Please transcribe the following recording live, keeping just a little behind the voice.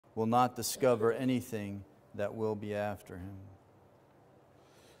will not discover anything that will be after him.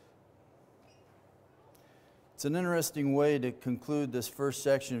 It's an interesting way to conclude this first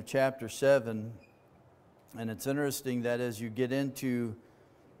section of chapter 7. And it's interesting that as you get into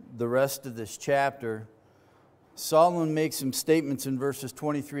the rest of this chapter, Solomon makes some statements in verses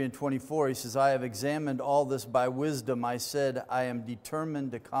 23 and 24. He says, I have examined all this by wisdom. I said, I am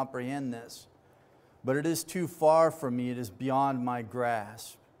determined to comprehend this. But it is too far from me. It is beyond my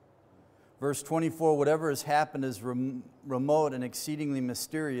grasp. Verse 24, whatever has happened is remote and exceedingly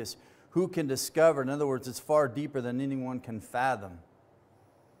mysterious. Who can discover? In other words, it's far deeper than anyone can fathom.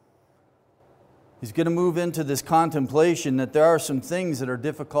 He's going to move into this contemplation that there are some things that are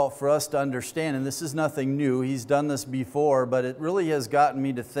difficult for us to understand, and this is nothing new. He's done this before, but it really has gotten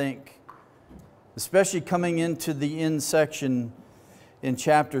me to think, especially coming into the end section in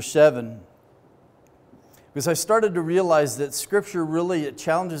chapter 7, because I started to realize that Scripture really, it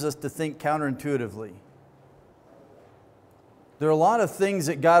challenges us to think counterintuitively. There are a lot of things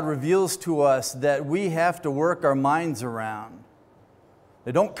that God reveals to us that we have to work our minds around.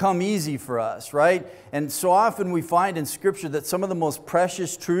 They don't come easy for us, right? And so often we find in Scripture that some of the most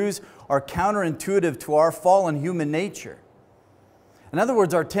precious truths are counterintuitive to our fallen human nature. In other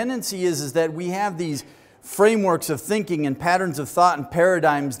words, our tendency is that we have these frameworks of thinking and patterns of thought and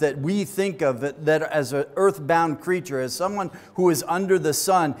paradigms that we think of that as an earthbound creature, as someone who is under the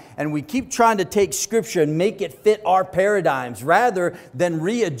sun, and we keep trying to take Scripture and make it fit our paradigms rather than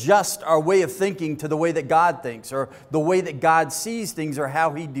readjust our way of thinking to the way that God thinks or the way that God sees things or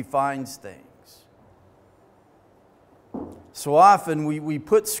how He defines things. So often we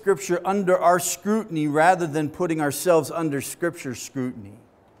put Scripture under our scrutiny rather than putting ourselves under Scripture's scrutiny.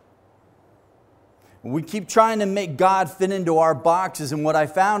 We keep trying to make God fit into our boxes, and what I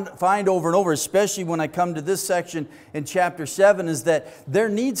find over and over, especially when I come to this section in chapter 7, is that there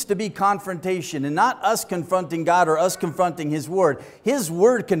needs to be confrontation, and not us confronting God or us confronting His Word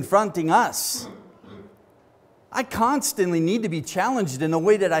confronting us. I constantly need to be challenged in the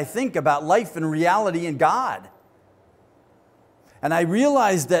way that I think about life and reality and God. And I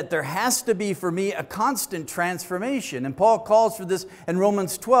realize that there has to be, for me, a constant transformation. And Paul calls for this in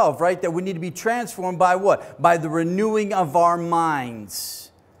Romans 12, right? That we need to be transformed by what? By the renewing of our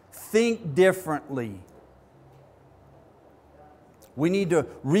minds. Think differently. We need to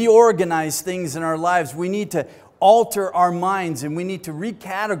reorganize things in our lives. We need to alter our minds, and we need to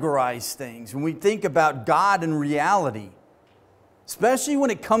recategorize things when we think about God and reality, especially when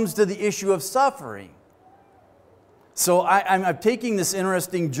it comes to the issue of suffering. So I'm taking this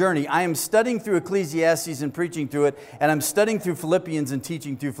interesting journey. I am studying through Ecclesiastes and preaching through it, and I'm studying through Philippians and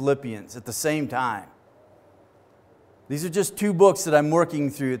teaching through Philippians at the same time. These are just two books that I'm working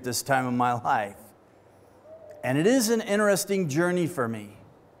through at this time of my life. And it is an interesting journey for me.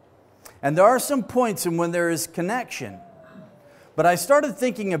 And there are some points in when there is connection. But I started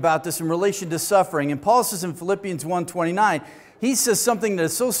thinking about this in relation to suffering, and Paul says in Philippians 1:29, he says something that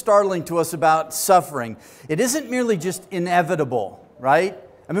is so startling to us about suffering. It isn't merely just inevitable, right?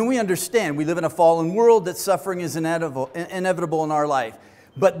 I mean, we understand we live in a fallen world, that suffering is inevitable in our life.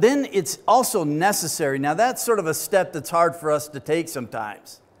 But then it's also necessary. Now that's sort of a step that's hard for us to take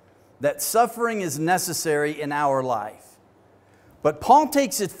sometimes. That suffering is necessary in our life. But Paul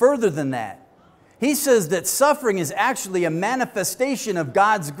takes it further than that. He says that suffering is actually a manifestation of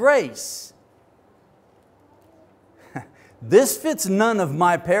God's grace. This fits none of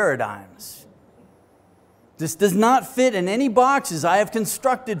my paradigms. This does not fit in any boxes I have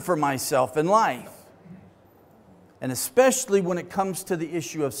constructed for myself in life. And especially when it comes to the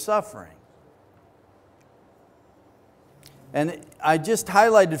issue of suffering. And I just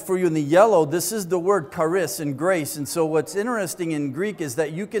highlighted for you in the yellow, this is the word charis in grace. And so what's interesting in Greek is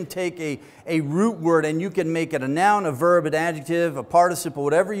that you can take a root word and you can make it a noun, a verb, an adjective, a participle,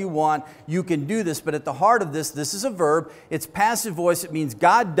 whatever you want. You can do this, but at the heart of this is a verb. It's passive voice. It means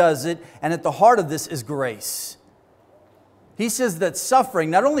God does it. And at the heart of this is grace. He says that suffering,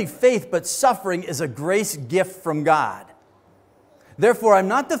 not only faith, but suffering is a grace gift from God. Therefore, I'm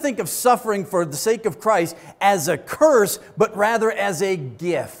not to think of suffering for the sake of Christ as a curse, but rather as a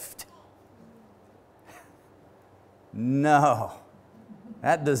gift. No,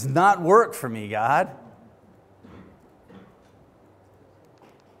 that does not work for me, God.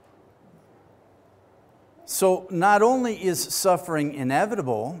 So not only is suffering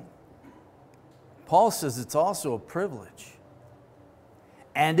inevitable, Paul says it's also a privilege.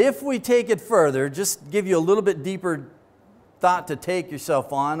 And if we take it further, just give you a little bit deeper thought to take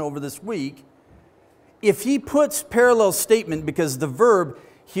yourself on over this week, if he puts parallel statement, because the verb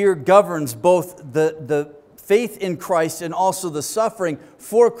here governs both the faith in Christ and also the suffering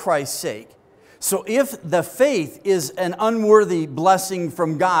for Christ's sake. So if the faith is an unworthy blessing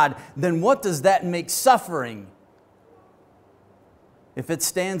from God, then what does that make suffering? If it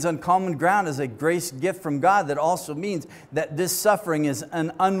stands on common ground as a grace gift from God, that also means that this suffering is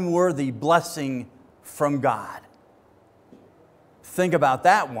an unworthy blessing from God. Think about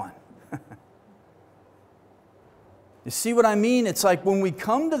that one. You see what I mean? It's like when we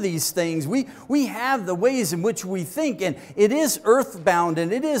come to these things, we have the ways in which we think, and it is earthbound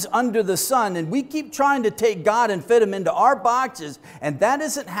and it is under the sun, and we keep trying to take God and fit Him into our boxes, and that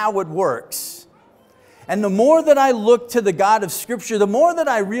isn't how it works. And the more that I look to the God of Scripture, the more that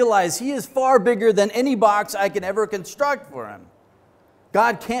I realize He is far bigger than any box I can ever construct for Him.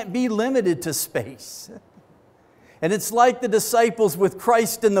 God can't be limited to space. And it's like the disciples with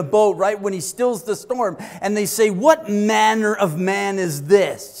Christ in the boat, right, when He stills the storm. And they say, what manner of man is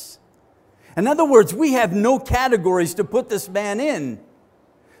this? In other words, we have no categories to put this man in.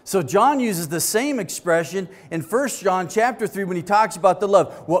 So John uses the same expression in 1 John chapter 3 when he talks about the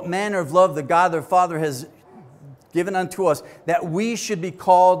love. What manner of love the God the Father has given unto us, that we should be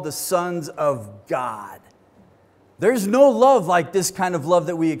called the sons of God. There's no love like this kind of love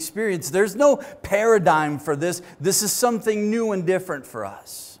that we experience. There's no paradigm for this. This is something new and different for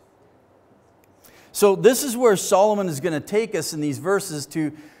us. So this is where Solomon is going to take us in these verses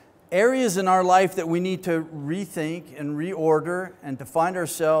to areas in our life that we need to rethink and reorder and to find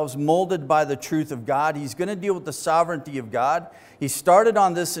ourselves molded by the truth of God. He's going to deal with the sovereignty of God. He started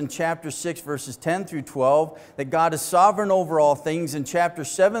on this in chapter 6, verses 10 through 12, that God is sovereign over all things. In chapter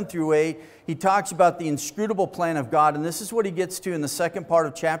 7 through 8, he talks about the inscrutable plan of God, and this is what he gets to in the second part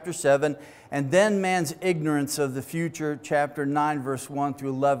of chapter 7, and then man's ignorance of the future, chapter 9, verse 1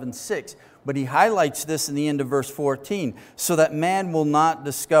 through 11:6. But he highlights this in the end of verse 14, so that man will not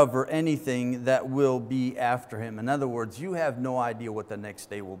discover anything that will be after him. In other words, you have no idea what the next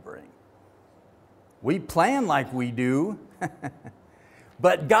day will bring. We plan like we do,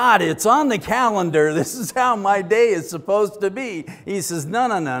 but God, it's on the calendar. This is how my day is supposed to be. He says,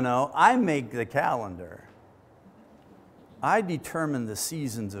 no. I make the calendar. I determine the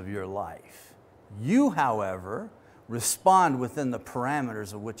seasons of your life. You, however, respond within the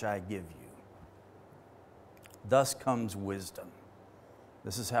parameters of which I give you. Thus comes wisdom.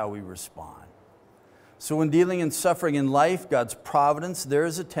 This is how we respond. So when dealing in suffering in life, God's providence, there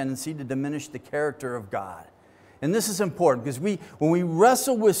is a tendency to diminish the character of God. And this is important because when we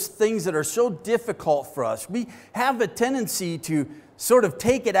wrestle with things that are so difficult for us, we have a tendency to sort of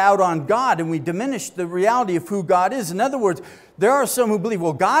take it out on God, and we diminish the reality of who God is. In other words, there are some who believe,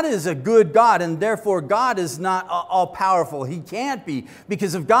 well, God is a good God, and therefore God is not all-powerful. He can't be,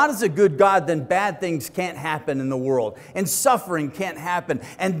 because if God is a good God, then bad things can't happen in the world, and suffering can't happen,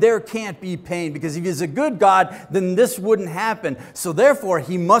 and there can't be pain, because if He's a good God, then this wouldn't happen. So therefore,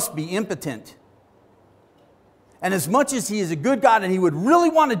 He must be impotent. And as much as He is a good God and He would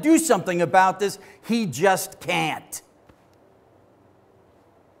really want to do something about this, He just can't.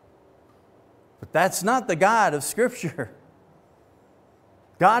 But that's not the God of Scripture.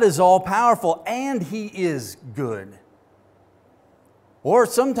 God is all-powerful and He is good. Or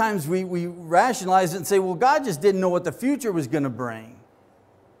sometimes we rationalize it and say, well, God just didn't know what the future was going to bring.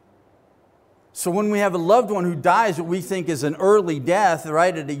 So when we have a loved one who dies what we think is an early death,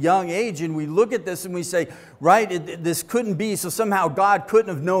 right, at a young age, and we look at this and we say, right, this couldn't be, so somehow God couldn't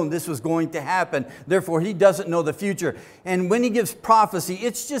have known this was going to happen. Therefore, He doesn't know the future. And when He gives prophecy,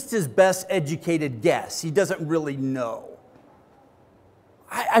 it's just His best educated guess. He doesn't really know.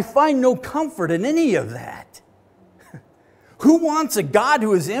 I find no comfort in any of that. Who wants a God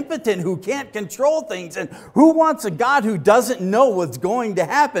who is impotent, who can't control things? And who wants a God who doesn't know what's going to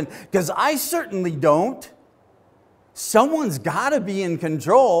happen? Because I certainly don't. Someone's got to be in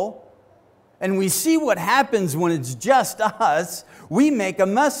control. And we see what happens when it's just us. We make a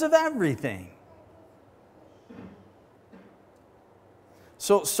mess of everything.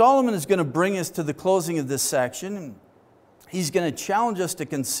 So Solomon is going to bring us to the closing of this section. He's going to challenge us to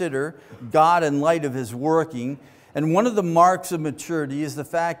consider God in light of His working. And one of the marks of maturity is the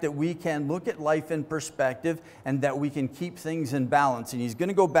fact that we can look at life in perspective and that we can keep things in balance. And he's going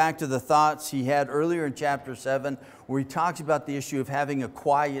to go back to the thoughts he had earlier in chapter 7, where he talks about the issue of having a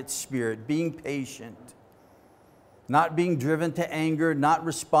quiet spirit, being patient, not being driven to anger, not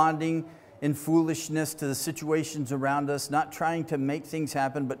responding in foolishness to the situations around us, not trying to make things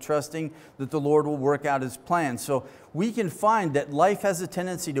happen, but trusting that the Lord will work out His plan. So we can find that life has a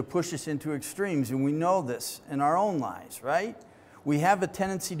tendency to push us into extremes, and we know this in our own lives, right? We have a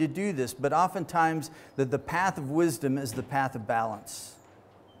tendency to do this, but oftentimes the path of wisdom is the path of balance.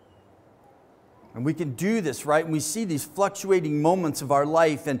 And we can do this, right? And we see these fluctuating moments of our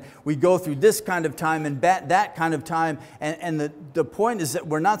life, and we go through this kind of time and that kind of time. And the point is that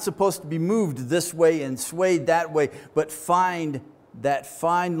we're not supposed to be moved this way and swayed that way, but find that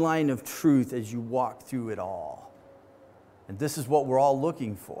fine line of truth as you walk through it all. And this is what we're all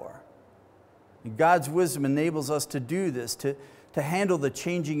looking for. And God's wisdom enables us to do this, to handle the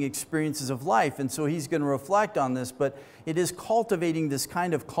changing experiences of life. And so He's going to reflect on this, but it is cultivating this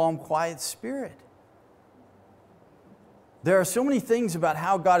kind of calm, quiet spirit. There are so many things about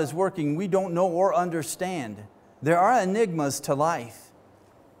how God is working we don't know or understand. There are enigmas to life.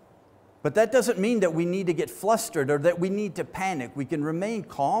 But that doesn't mean that we need to get flustered or that we need to panic. We can remain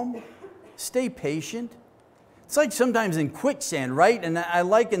calm, stay patient. It's like sometimes in quicksand, right? And I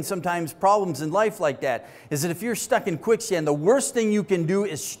liken sometimes problems in life like that, is that if you're stuck in quicksand, the worst thing you can do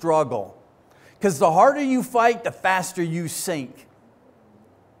is struggle. Because the harder you fight, the faster you sink.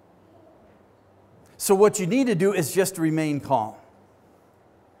 So what you need to do is just remain calm.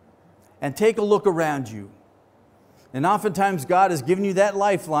 And take a look around you. And oftentimes God has given you that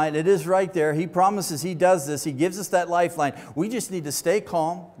lifeline. It is right there. He promises He does this. He gives us that lifeline. We just need to stay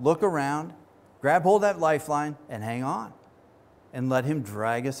calm, look around, grab hold of that lifeline, and hang on. And let Him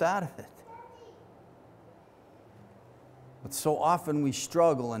drag us out of it. But so often we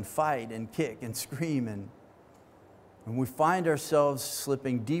struggle and fight and kick and scream, and we find ourselves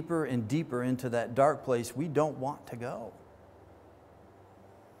slipping deeper and deeper into that dark place we don't want to go.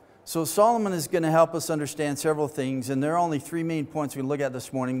 So Solomon is going to help us understand several things, and there are only three main points we look at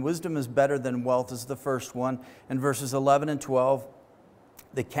this morning. Wisdom is better than wealth is the first one, in verses 11 and 12.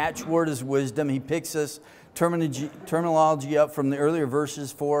 The catchword is wisdom. He picks this terminology up from the earlier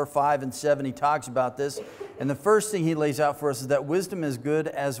verses 4, 5, and 7. He talks about this. And the first thing he lays out for us is that wisdom is good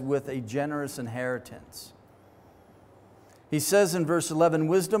as with a generous inheritance. He says in verse 11,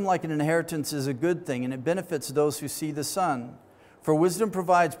 wisdom like an inheritance is a good thing, and it benefits those who see the sun. For wisdom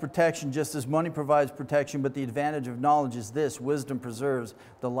provides protection just as money provides protection, but the advantage of knowledge is this: wisdom preserves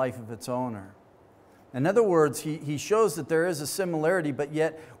the life of its owner. In other words, he shows that there is a similarity, but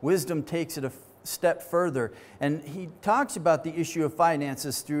yet wisdom takes it a step further. And he talks about the issue of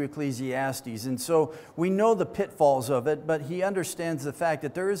finances through Ecclesiastes. And so we know the pitfalls of it, but he understands the fact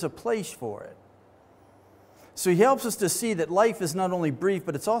that there is a place for it. So he helps us to see that life is not only brief,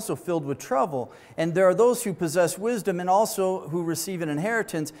 but it's also filled with trouble. And there are those who possess wisdom and also who receive an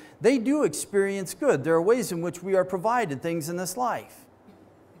inheritance. They do experience good. There are ways in which we are provided things in this life.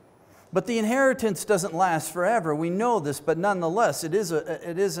 But the inheritance doesn't last forever. We know this, but nonetheless, it is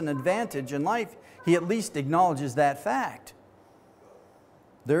an advantage in life. He at least acknowledges that fact.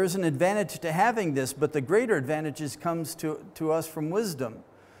 There is an advantage to having this, but the greater advantage comes to us from wisdom.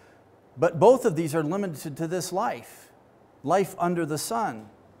 But both of these are limited to this life under the sun.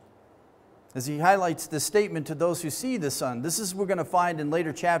 As he highlights this statement to those who see the sun, this is what we're going to find in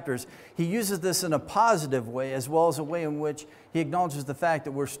later chapters. He uses this in a positive way as well as a way in which he acknowledges the fact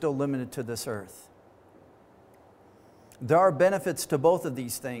that we're still limited to this earth. There are benefits to both of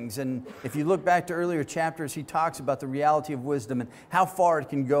these things, and if you look back to earlier chapters, he talks about the reality of wisdom and how far it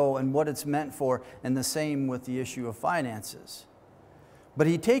can go and what it's meant for, and the same with the issue of finances. But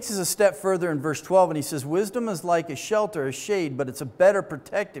he takes us a step further in verse 12, and he says, wisdom is like a shelter, a shade, but it's a better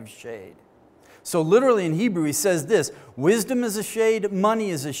protective shade. So literally in Hebrew he says this: wisdom is a shade,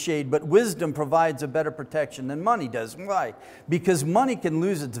 money is a shade, but wisdom provides a better protection than money does. Why? Because money can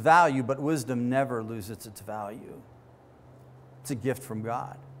lose its value, but wisdom never loses its value. It's a gift from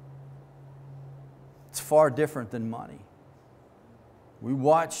God. It's far different than money. We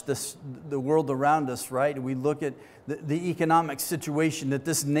watch the world around us, right? And we look at the economic situation that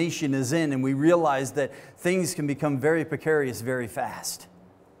this nation is in, and we realize that things can become very precarious very fast.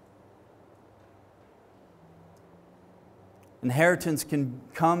 Inheritance can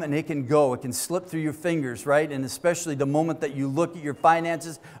come and it can go. It can slip through your fingers, right? And especially the moment that you look at your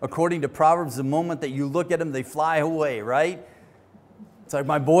finances, according to Proverbs, the moment that you look at them, they fly away, right? It's like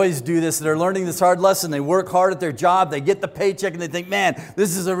my boys do this. They're learning this hard lesson. They work hard at their job. They get the paycheck and they think, man,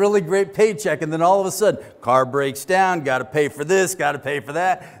 this is a really great paycheck. And then all of a sudden, car breaks down, got to pay for this, got to pay for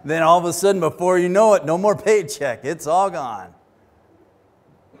that. Then all of a sudden, before you know it, no more paycheck. It's all gone.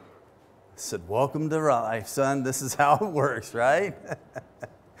 I said, welcome to life, son. This is how it works, right?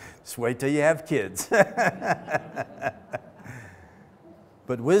 Just wait till you have kids.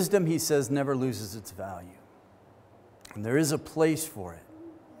 But wisdom, he says, never loses its value. And there is a place for it.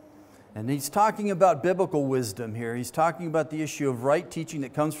 And he's talking about biblical wisdom here. He's talking about the issue of right teaching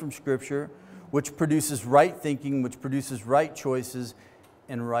that comes from Scripture, which produces right thinking, which produces right choices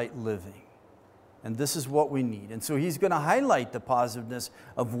and right living. And this is what we need. And so he's going to highlight the positiveness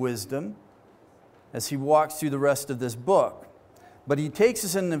of wisdom. as he walks through the rest of this book. But he takes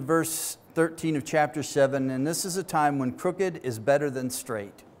us into verse 13 of chapter 7, and this is a time when crooked is better than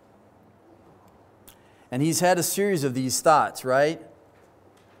straight. And he's had a series of these thoughts, right?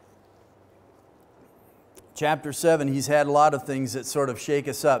 Chapter 7, he's had a lot of things that sort of shake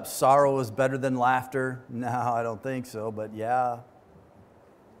us up. Sorrow is better than laughter. No, I don't think so, but yeah.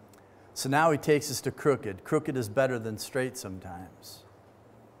 So now he takes us to crooked. Crooked is better than straight sometimes.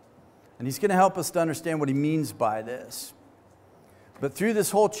 And he's going to help us to understand what he means by this. But through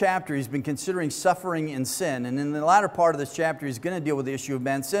this whole chapter, he's been considering suffering and sin. And in the latter part of this chapter, he's going to deal with the issue of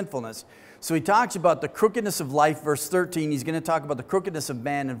man's sinfulness. So he talks about the crookedness of life, verse 13. He's going to talk about the crookedness of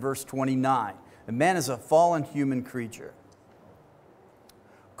man in verse 29. And man is a fallen human creature,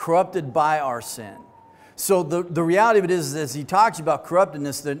 corrupted by our sin. So the reality of it is, as he talks about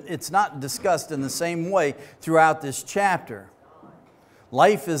corruptedness, that it's not discussed in the same way throughout this chapter.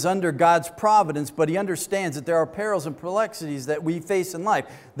 Life is under God's providence, but he understands that there are perils and perplexities that we face in life.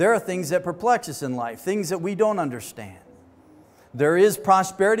 There are things that perplex us in life, things that we don't understand. There is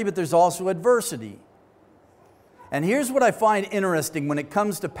prosperity, but there's also adversity. And here's what I find interesting when it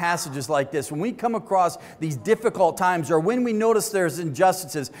comes to passages like this. When we come across these difficult times, or when we notice there's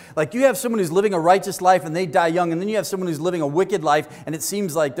injustices, like you have someone who's living a righteous life and they die young, and then you have someone who's living a wicked life and it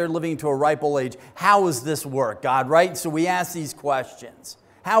seems like they're living to a ripe old age. How does this work, God, right? So we ask these questions.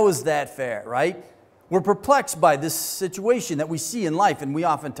 How is that fair, right? We're perplexed by this situation that we see in life, and we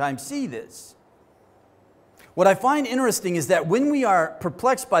oftentimes see this. What I find interesting is that when we are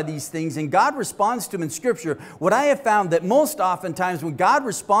perplexed by these things and God responds to them in Scripture, what I have found that most oftentimes when God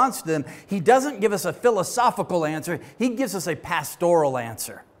responds to them, He doesn't give us a philosophical answer, He gives us a pastoral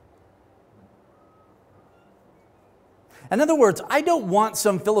answer. In other words, I don't want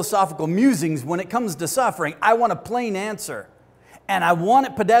some philosophical musings when it comes to suffering. I want a plain answer. And I want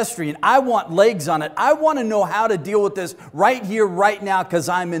it pedestrian. I want legs on it. I want to know how to deal with this right here, right now, because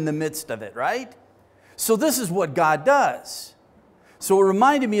I'm in the midst of it, right? So this is what God does. So it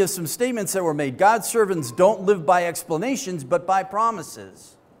reminded me of some statements that were made. God's servants don't live by explanations, but by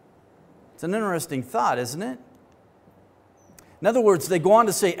promises. It's an interesting thought, isn't it? In other words, they go on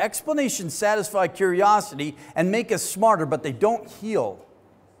to say, explanations satisfy curiosity and make us smarter, but they don't heal.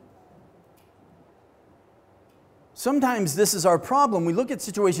 Sometimes this is our problem. We look at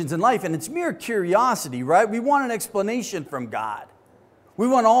situations in life and it's mere curiosity, right? We want an explanation from God. We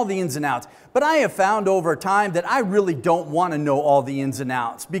want all the ins and outs. But I have found over time that I really don't want to know all the ins and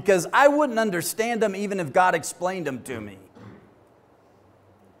outs because I wouldn't understand them even if God explained them to me.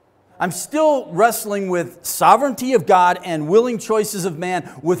 I'm still wrestling with sovereignty of God and willing choices of man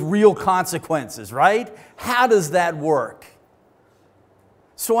with real consequences, right? How does that work?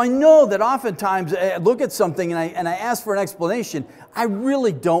 So I know that oftentimes I look at something and I ask for an explanation. I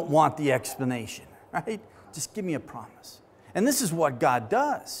really don't want the explanation, right? Just give me a promise. And this is what God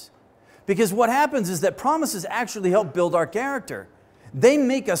does. Because what happens is that promises actually help build our character. They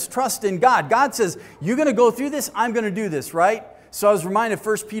make us trust in God. God says, you're going to go through this, I'm going to do this, right? So I was reminded of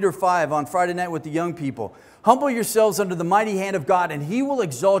 1 Peter 5 on Friday night with the young people. Humble yourselves under the mighty hand of God, and He will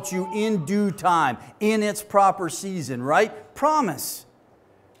exalt you in due time, in its proper season, right? Promise.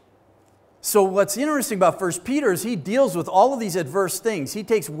 So what's interesting about 1 Peter is he deals with all of these adverse things. He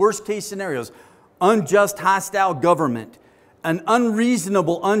takes worst case scenarios, unjust, hostile government, an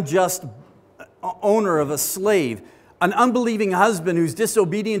unreasonable, unjust owner of a slave, an unbelieving husband who's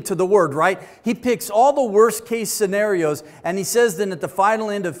disobedient to the word, right? He picks all the worst case scenarios, and he says then at the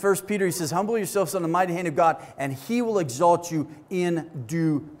final end of 1 Peter, he says, humble yourselves under the mighty hand of God, and He will exalt you in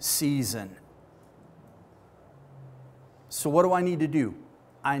due season. So what do I need to do?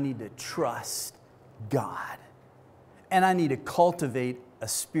 I need to trust God. And I need to cultivate a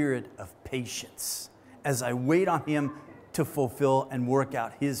spirit of patience as I wait on Him to fulfill and work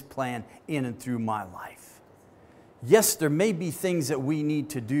out His plan in and through my life. Yes, there may be things that we need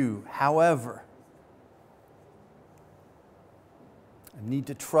to do. However, I need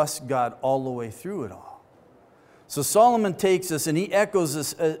to trust God all the way through it all. So Solomon takes us and he echoes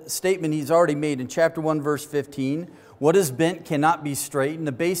this statement he's already made in chapter 1, verse 15. What is bent cannot be straightened.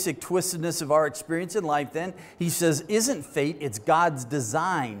 The basic twistedness of our experience in life then, he says, isn't fate, it's God's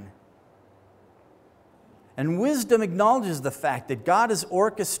design. And wisdom acknowledges the fact that God is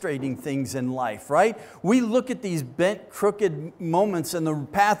orchestrating things in life, right? We look at these bent, crooked moments in the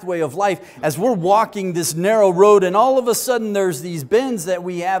pathway of life as we're walking this narrow road, and all of a sudden there's these bends that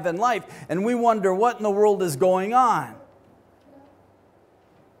we have in life, and we wonder what in the world is going on.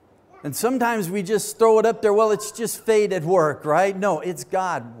 And sometimes we just throw it up there, well, it's just fate at work, right? No, it's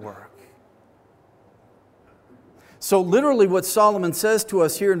God work. So literally what Solomon says to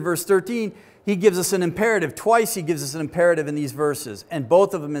us here in verse 13, he gives us an imperative. Twice he gives us an imperative in these verses. And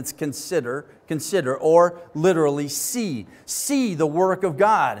both of them it's consider, or literally see. See the work of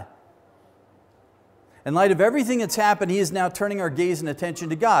God. In light of everything that's happened, he is now turning our gaze and attention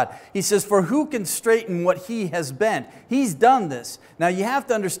to God. He says, for who can straighten what he has bent? He's done this. Now you have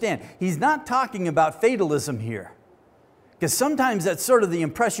to understand, he's not talking about fatalism here. Because sometimes that's sort of the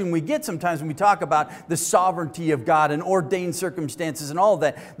impression we get sometimes when we talk about the sovereignty of God and ordained circumstances and all of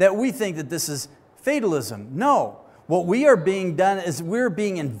that, that we think that this is fatalism. No. What we are being done is we're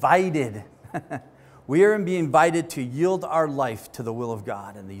being invited. We are being invited to yield our life to the will of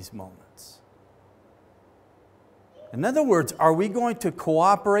God in these moments. In other words, are we going to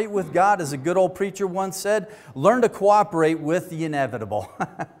cooperate with God? As a good old preacher once said, learn to cooperate with the inevitable.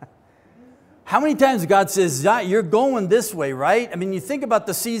 How many times God says, yeah, you're going this way, right? I mean, you think about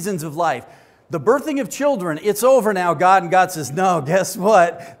the seasons of life. The birthing of children, it's over now, God. And God says, no, guess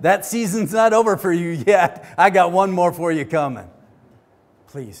what? That season's not over for you yet. I got one more for you coming.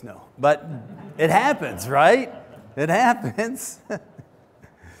 Please, no. But it happens, right? It happens.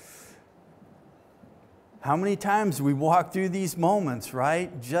 How many times we walk through these moments,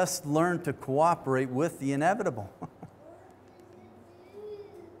 right? Just learn to cooperate with the inevitable.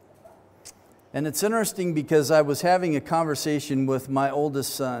 And it's interesting because I was having a conversation with my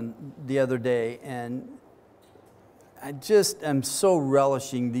oldest son the other day, and I just am so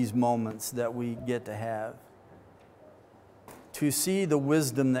relishing these moments that we get to have. To see the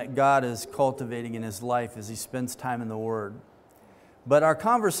wisdom that God is cultivating in his life as he spends time in the Word. But our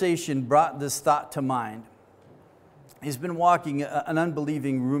conversation brought this thought to mind. He's been walking an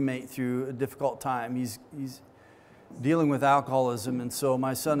unbelieving roommate through a difficult time. He's dealing with alcoholism, and so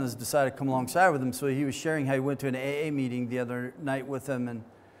my son has decided to come alongside with him. So he was sharing how he went to an AA meeting the other night with him, and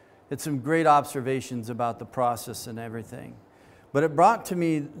had some great observations about the process and everything. But it brought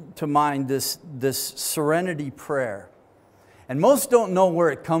to mind this serenity prayer. And most don't know where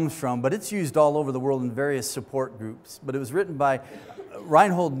it comes from, but it's used all over the world in various support groups. But it was written by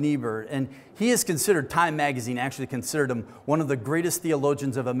Reinhold Niebuhr, and he is considered, Time magazine actually considered him one of the greatest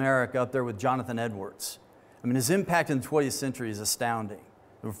theologians of America, up there with Jonathan Edwards. I mean, his impact in the 20th century is astounding.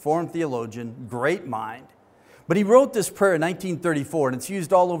 A Reformed theologian, great mind. But he wrote this prayer in 1934, and it's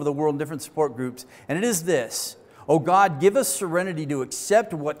used all over the world in different support groups, and it is this: "O God, give us serenity to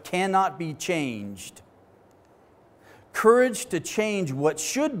accept what cannot be changed, courage to change what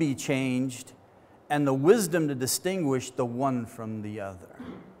should be changed, and the wisdom to distinguish the one from the other."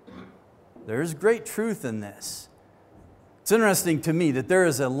 There's great truth in this. It's interesting to me that there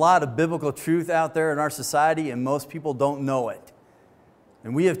is a lot of biblical truth out there in our society, and most people don't know it.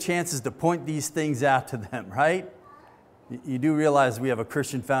 And we have chances to point these things out to them, right? You do realize we have a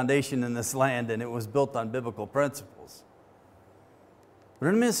Christian foundation in this land, and it was built on biblical principles. But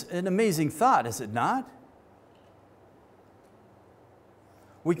an amazing thought, is it not?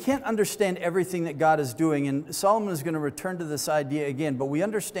 We can't understand everything that God is doing, and Solomon is going to return to this idea again, but we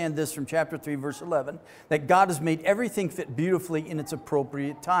understand this from chapter 3, verse 11, that God has made everything fit beautifully in its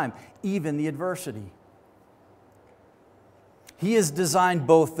appropriate time, even the adversity. He has designed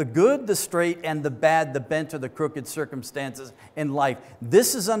both the good, the straight, and the bad, the bent or the crooked circumstances in life.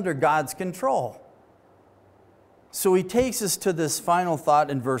 This is under God's control. So he takes us to this final thought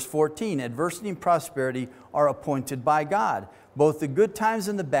in verse 14. Adversity and prosperity are appointed by God. Both the good times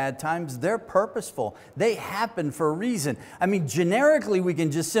and the bad times, they're purposeful. They happen for a reason. I mean, generically, we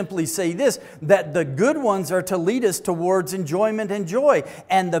can just simply say this, that the good ones are to lead us towards enjoyment and joy,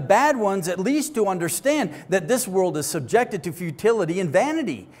 and the bad ones, at least to understand that this world is subjected to futility and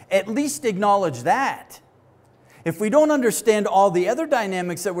vanity. At least acknowledge that. If we don't understand all the other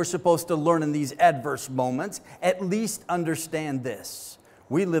dynamics that we're supposed to learn in these adverse moments, at least understand this: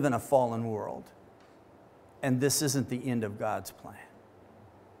 we live in a fallen world. And this isn't the end of God's plan.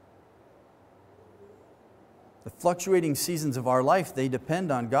 The fluctuating seasons of our life, they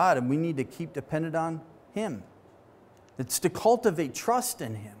depend on God, and we need to keep dependent on Him. It's to cultivate trust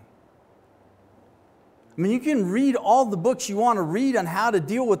in Him. I mean, you can read all the books you want to read on how to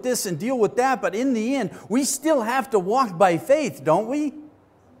deal with this and deal with that, but in the end, we still have to walk by faith, don't we?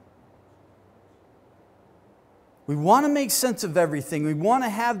 We want to make sense of everything. We want to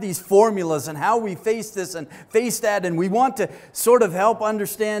have these formulas and how we face this and face that, and we want to sort of help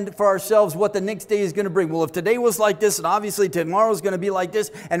understand for ourselves what the next day is going to bring. Well, if today was like this, and obviously tomorrow is going to be like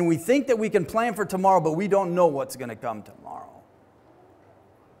this, and we think that we can plan for tomorrow, but we don't know what's going to come tomorrow.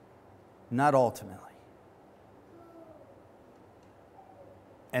 Not ultimately.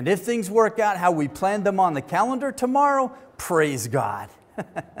 And if things work out how we planned them on the calendar tomorrow, praise God.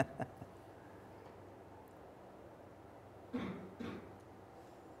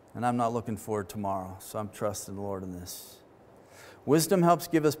 And I'm not looking forward to tomorrow, so I'm trusting the Lord in this. Wisdom helps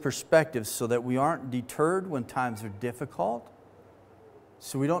give us perspective so that we aren't deterred when times are difficult,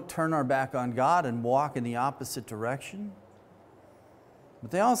 so we don't turn our back on God and walk in the opposite direction. But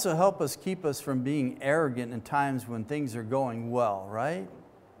they also help us keep us from being arrogant in times when things are going well, right?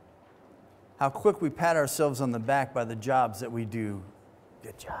 How quick we pat ourselves on the back by the jobs that we do.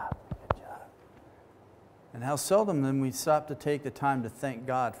 Good job, good job. And how seldom then we stop to take the time to thank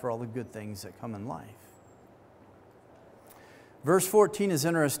God for all the good things that come in life. Verse 14 is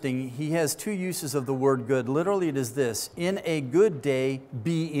interesting. He has two uses of the word good. Literally it is this: in a good day,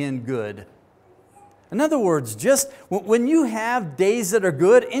 be in good. In other words, just when you have days that are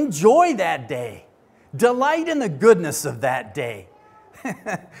good, enjoy that day. Delight in the goodness of that day.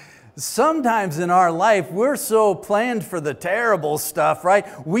 Sometimes in our life, we're so planned for the terrible stuff, right?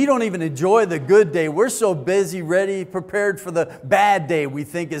 We don't even enjoy the good day. We're so busy, ready, prepared for the bad day we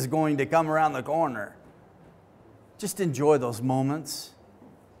think is going to come around the corner. Just enjoy those moments.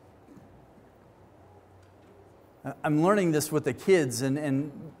 I'm learning this with the kids, and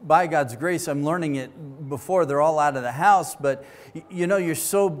by God's grace, I'm learning it before they're all out of the house. But you know, you're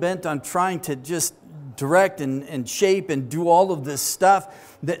so bent on trying to just direct and shape and do all of this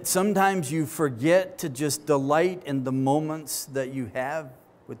stuff that sometimes you forget to just delight in the moments that you have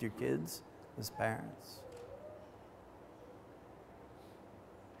with your kids as parents.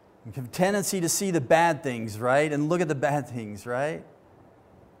 You have a tendency to see the bad things, right? And look at the bad things, right?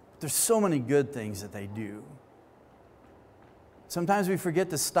 There's so many good things that they do. Sometimes we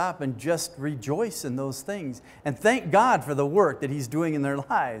forget to stop and just rejoice in those things and thank God for the work that He's doing in their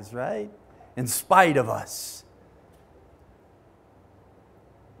lives, right? In spite of us.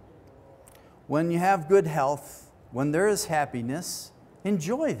 When you have good health, when there is happiness,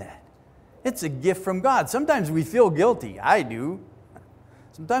 enjoy that. It's a gift from God. Sometimes we feel guilty. I do.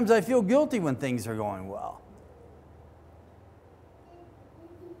 Sometimes I feel guilty when things are going well.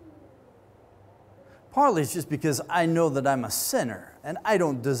 Partly it's just because I know that I'm a sinner and I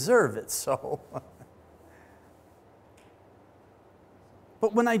don't deserve it, so.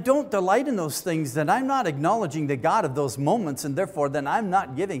 But when I don't delight in those things, then I'm not acknowledging the God of those moments, and therefore then I'm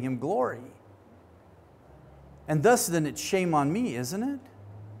not giving Him glory. And thus then it's shame on me, isn't it?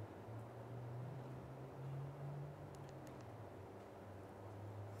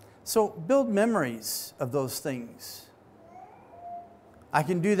 So build memories of those things. I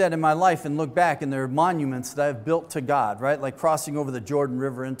can do that in my life and look back, and there are monuments that I've built to God, right? Like crossing over the Jordan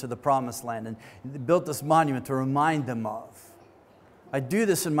River into the Promised Land, and built this monument to remind them of. I do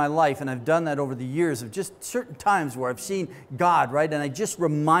this in my life, and I've done that over the years of just certain times where I've seen God, right? And I just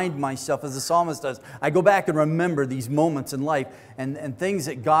remind myself, as the psalmist does, I go back and remember these moments in life and things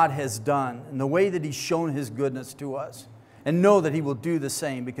that God has done and the way that He's shown His goodness to us. And know that He will do the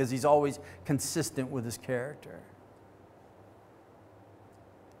same because He's always consistent with His character.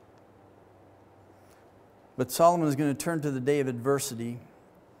 But Solomon is going to turn to the day of adversity.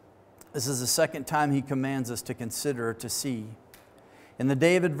 This is the second time he commands us to consider or to see. In the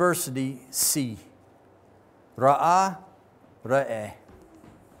day of adversity, see. Ra'ah, ra'eh.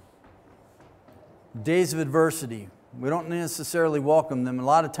 Days of adversity. We don't necessarily welcome them. A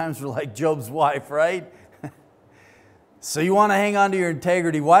lot of times we're like Job's wife, right? So you want to hang on to your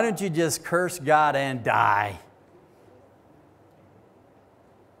integrity. Why don't you just curse God and die?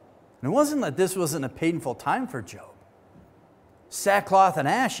 And it wasn't that this wasn't a painful time for Job. Sackcloth and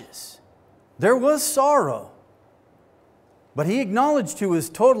ashes. There was sorrow. But he acknowledged who was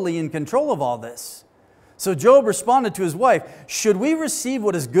totally in control of all this. So Job responded to his wife, should we receive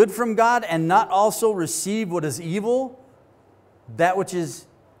what is good from God and not also receive what is evil, that which is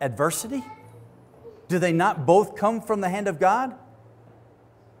adversity? Do they not both come from the hand of God?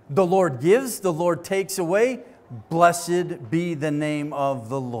 The Lord gives, the Lord takes away. Blessed be the name of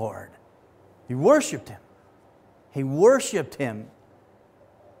the Lord. He worshiped Him. He worshiped Him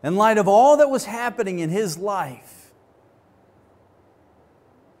in light of all that was happening in his life.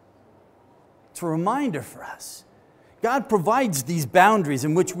 It's a reminder for us. God provides these boundaries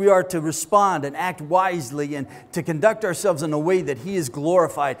in which we are to respond and act wisely and to conduct ourselves in a way that He is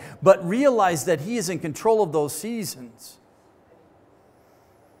glorified, but realize that He is in control of those seasons.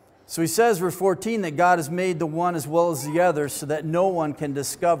 So he says, verse 14, that God has made the one as well as the other so that no one can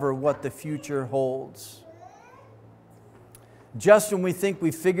discover what the future holds. Just when we think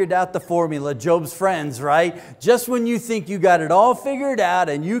we've figured out the formula, Job's friends, right? Just when you think you got it all figured out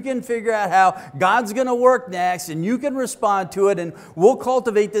and you can figure out how God's going to work next and you can respond to it and we'll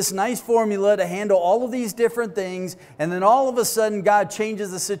cultivate this nice formula to handle all of these different things, and then all of a sudden God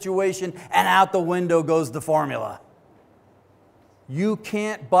changes the situation and out the window goes the formula. You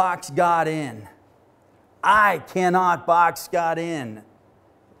can't box God in. I cannot box God in.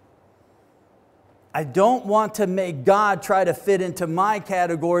 I don't want to make God try to fit into my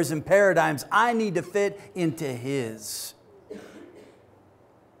categories and paradigms. I need to fit into His.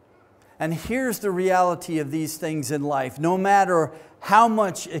 And here's the reality of these things in life. No matter how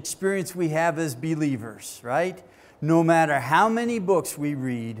much experience we have as believers, right? No matter how many books we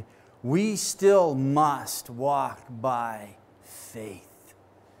read, we still must walk by faith.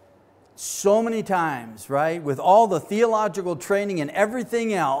 So many times, right? With all the theological training and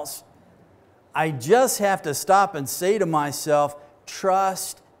everything else, I just have to stop and say to myself,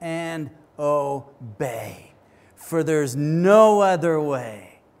 trust and obey. For there's no other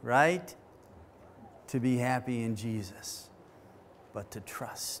way, right? To be happy in Jesus, but to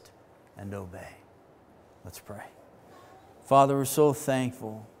trust and obey. Let's pray. Father, we're so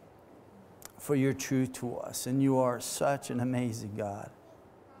thankful for your truth to us, and you are such an amazing God.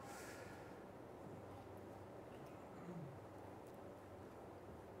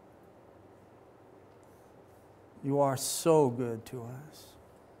 You are so good to us.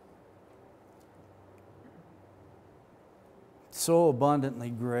 So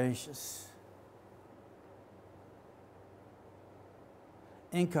abundantly gracious.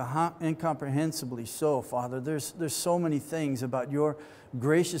 Incomprehensibly so, Father. There's so many things about your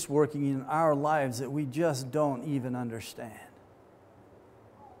gracious working in our lives that we just don't even understand.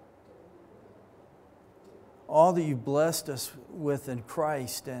 All that you've blessed us with in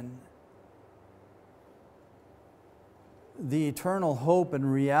Christ and the eternal hope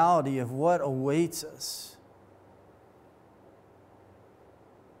and reality of what awaits us.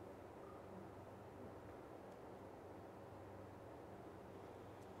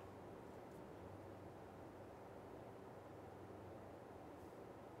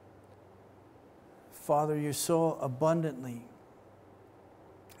 Father, you're so abundantly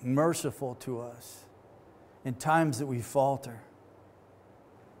merciful to us in times that we falter,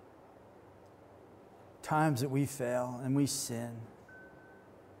 times that we fail and we sin.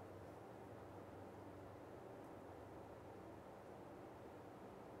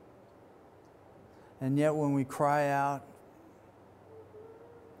 And yet when we cry out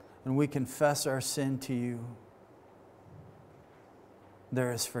and we confess our sin to you,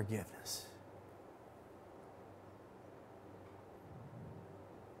 there is forgiveness.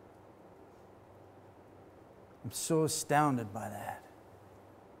 I'm so astounded by that.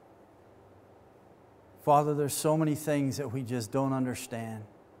 Father, there's so many things that we just don't understand.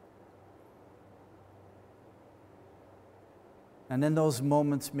 And in those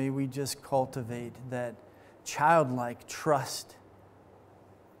moments, may we just cultivate that childlike trust,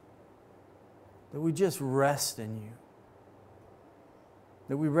 that we just rest in you,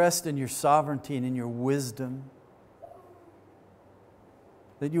 that we rest in your sovereignty and in your wisdom,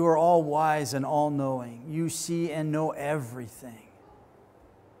 that you are all wise and all knowing. You see and know everything.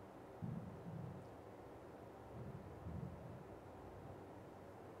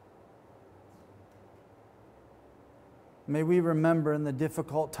 May we remember in the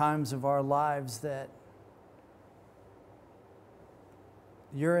difficult times of our lives that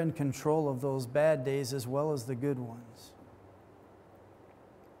you're in control of those bad days as well as the good ones.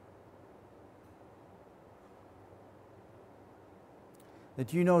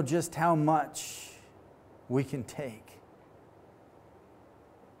 That you know just how much we can take.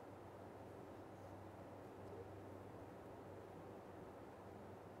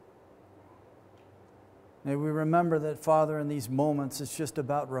 May we remember that, Father, in these moments, it's just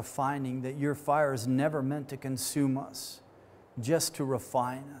about refining, that your fire is never meant to consume us, just to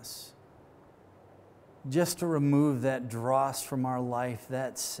refine us, just to remove that dross from our life,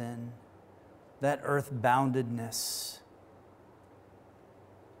 that sin, that earth-boundedness,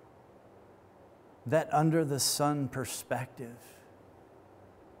 that under-the-sun perspective.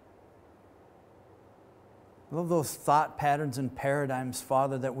 All of those thought patterns and paradigms,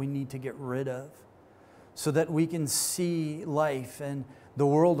 Father, that we need to get rid of, so that we can see life and the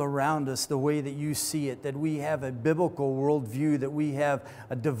world around us the way that you see it, that we have a biblical worldview, that we have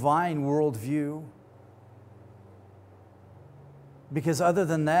a divine worldview. Because other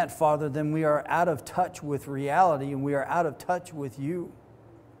than that, Father, then we are out of touch with reality and we are out of touch with you.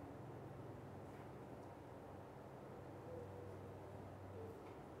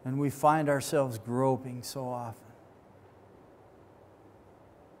 And we find ourselves groping so often.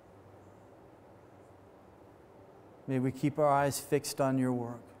 May we keep our eyes fixed on your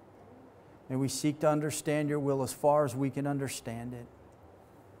work. May we seek to understand your will as far as we can understand it.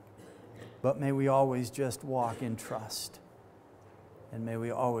 But may we always just walk in trust. And may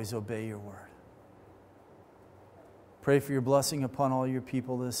we always obey your word. Pray for your blessing upon all your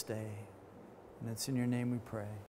people this day. And it's in your name we pray.